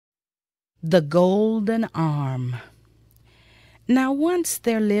The Golden Arm. Now once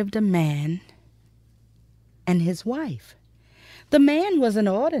there lived a man and his wife. The man was an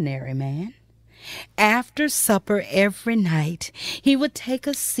ordinary man. After supper every night, he would take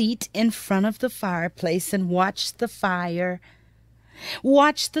a seat in front of the fireplace and watch the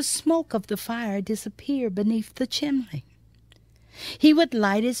smoke of the fire disappear beneath the chimney. He would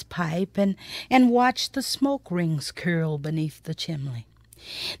light his pipe and watch the smoke rings curl beneath the chimney.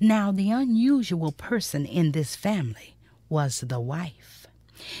 Now the unusual person in this family was the wife.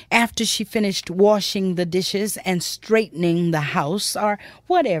 After she finished washing the dishes and straightening the house, or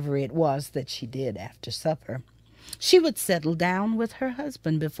whatever it was that she did after supper, she would settle down with her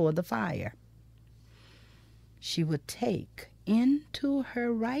husband before the fire. She would take into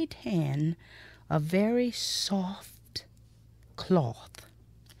her right hand a very soft cloth.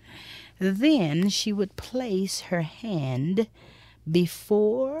 Then she would place her hand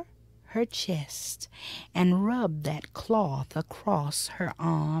before her chest and rub that cloth across her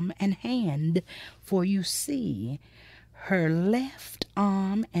arm and hand, for you see, her left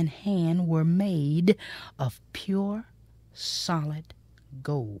arm and hand were made of pure, solid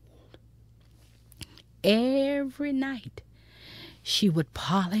gold. Every night she would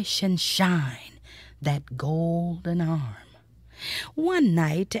polish and shine that golden arm. One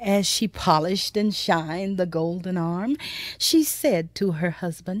night, as she polished and shined the golden arm, she said to her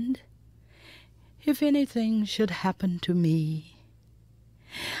husband, "If anything should happen to me,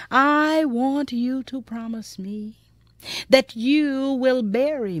 I want you to promise me that you will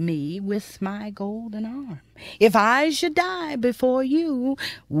bury me with my golden arm. If I should die before you,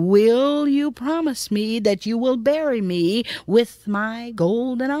 will you promise me that you will bury me with my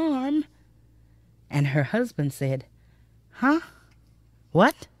golden arm?" And her husband said, "Huh?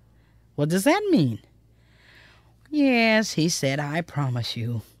 What? What does that mean?" "Yes," he said, "I promise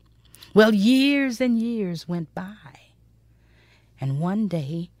you." Well, years and years went by, and one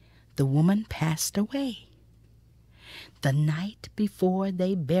day the woman passed away. The night before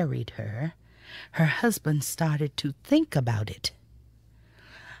they buried her, her husband started to think about it.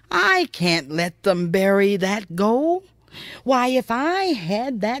 "I can't let them bury that gold. Why, if I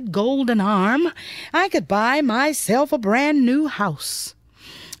had that golden arm, I could buy myself a brand new house.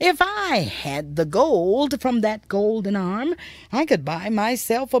 If I had the gold from that golden arm, I could buy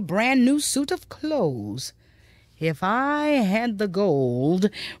myself a brand new suit of clothes. If I had the gold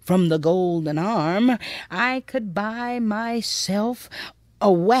from the golden arm, I could buy myself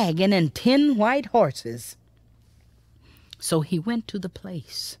a wagon and 10 white horses." So he went to the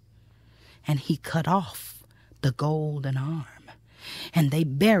place, and he cut off the golden arm, and they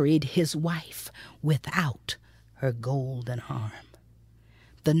buried his wife without her golden arm.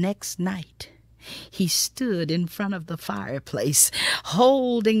 The next night he stood in front of the fireplace,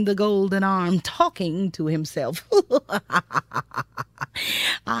 holding the golden arm, talking to himself.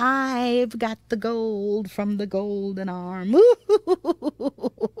 "I've got the gold from the golden arm.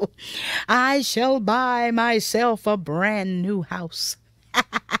 I shall buy myself a brand new house.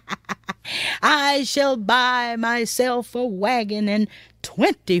 I shall buy myself a wagon and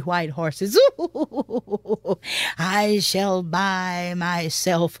 20 white horses. I shall buy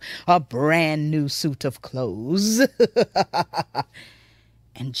myself a brand new suit of clothes."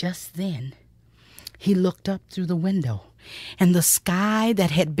 And just then he looked up through the window, and the sky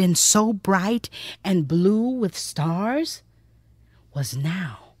that had been so bright and blue with stars was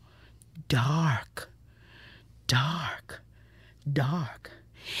now dark, dark, dark.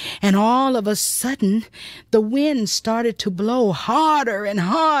 And all of a sudden, the wind started to blow harder and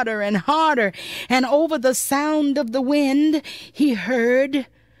harder and harder. And over the sound of the wind, he heard,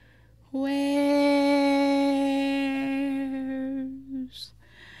 "Where's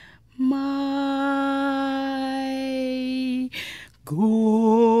my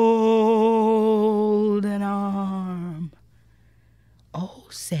golden arm?" "Oh,"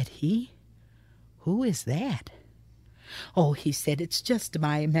 said he, "who is that?" "Oh," he said, "it's just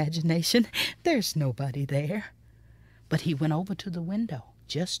my imagination. There's nobody there." But he went over to the window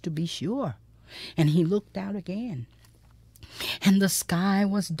just to be sure, and he looked out again. And the sky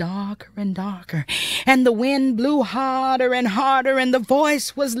was darker and darker, and the wind blew harder and harder, and the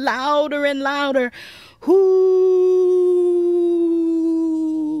voice was louder and louder. "Who's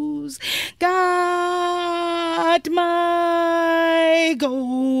got my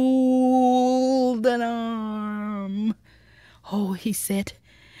golden arm?" "Oh," he said,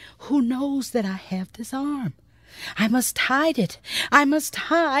 "who knows that I have this arm? I must hide it. I must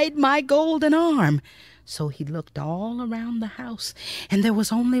hide my golden arm." So he looked all around the house, and there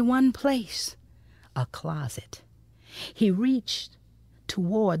was only one place, a closet. He reached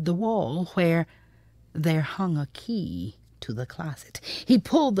toward the wall where there hung a key to the closet. He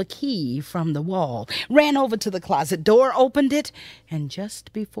pulled the key from the wall, ran over to the closet door, opened it, and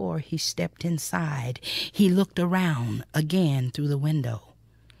just before he stepped inside, he looked around again through the window.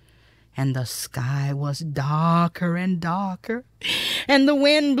 And the sky was darker and darker, and the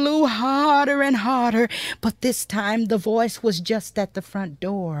wind blew harder and harder, but this time the voice was just at the front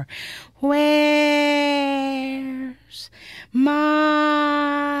door. "Where's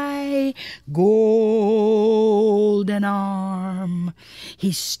my golden arm?"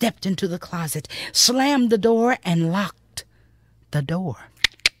 He stepped into the closet, slammed the door, and locked the door.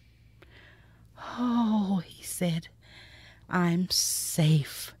 "Oh," he said, "I'm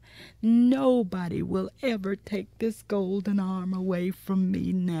safe. Nobody will ever take this golden arm away from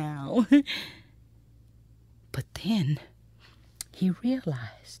me now." But then he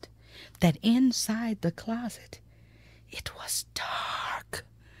realized that inside the closet it was dark,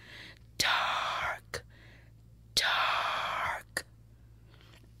 dark, dark.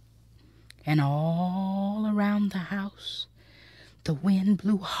 And all around the house, the wind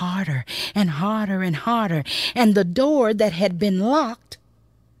blew harder and harder and harder, and the door that had been locked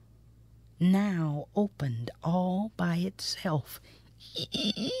now opened all by itself.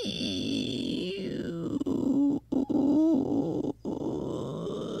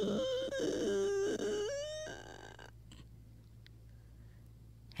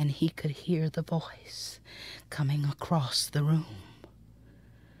 And he could hear the voice coming across the room.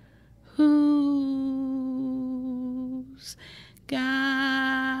 "Who's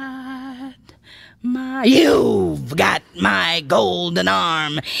got my—" "You've got my golden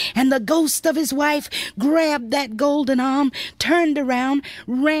arm." And the ghost of his wife grabbed that golden arm, turned around,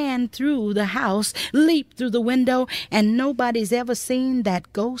 ran through the house, leaped through the window, and nobody's ever seen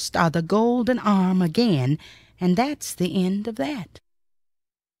that ghost or the golden arm again. And that's the end of that.